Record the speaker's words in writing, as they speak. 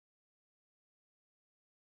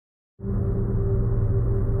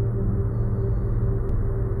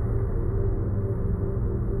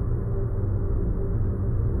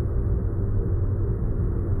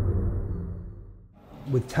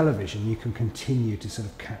with television, you can continue to sort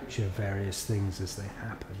of capture various things as they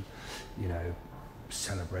happen, you know,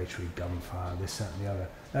 celebratory gunfire, this, that and the other.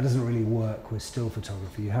 That doesn't really work with still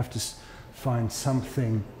photography. You have to find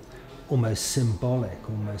something almost symbolic,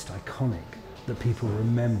 almost iconic, that people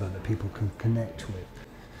remember, that people can connect with.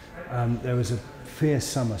 There was a fierce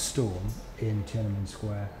summer storm in Tiananmen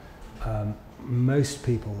Square.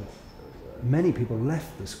 Many people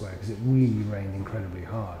left the square because it really rained incredibly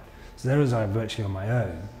hard. So there was I virtually on my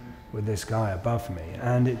own with this guy above me,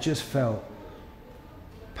 and it just felt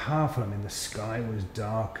powerful. I mean, the sky was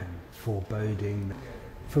dark and foreboding.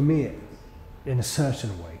 For me, it, in a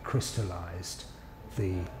certain way, crystallized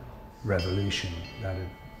the revolution that had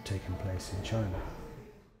taken place in China.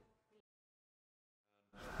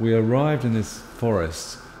 We arrived in this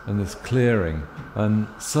forest and this clearing, and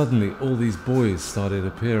suddenly all these boys started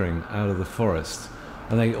appearing out of the forest,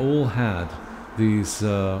 and they all had these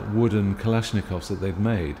wooden Kalashnikovs that they'd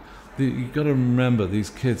made. You've got to remember, these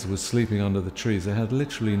kids were sleeping under the trees. They had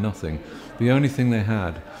literally nothing. The only thing they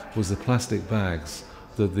had was the plastic bags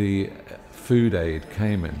that the food aid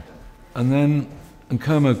came in. And then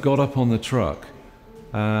Nkrumah got up on the truck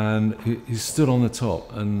and he stood on the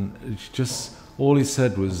top, and just all he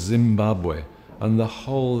said was Zimbabwe. And the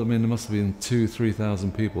whole, I mean, there must have been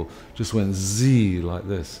 2,000-3,000 people just went Z like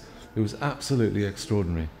this. It was absolutely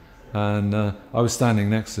extraordinary. And I was standing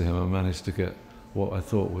next to him and managed to get what I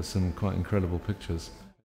thought was some quite incredible pictures.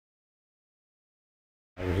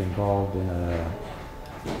 I was involved in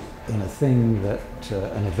a thing that,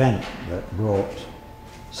 an event that brought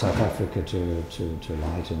South Africa to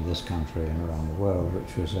light in this country and around the world,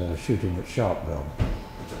 which was a shooting at Sharpeville,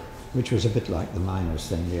 which was a bit like the miners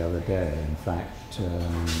thing the other day. In fact,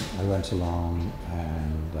 I went along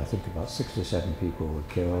and I think about 6 or 7 people were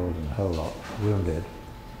killed and a whole lot wounded.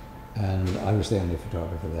 And I was the only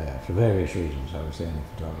photographer there. For various reasons, I was the only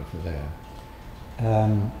photographer there.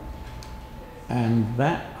 And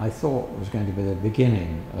that, I thought, was going to be the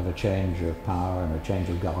beginning of a change of power and a change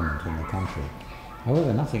of government in the country.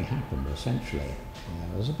 However, nothing happened, essentially.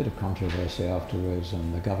 There was a bit of controversy afterwards,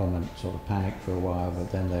 and the government sort of panicked for a while, but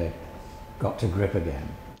then they got to grip again.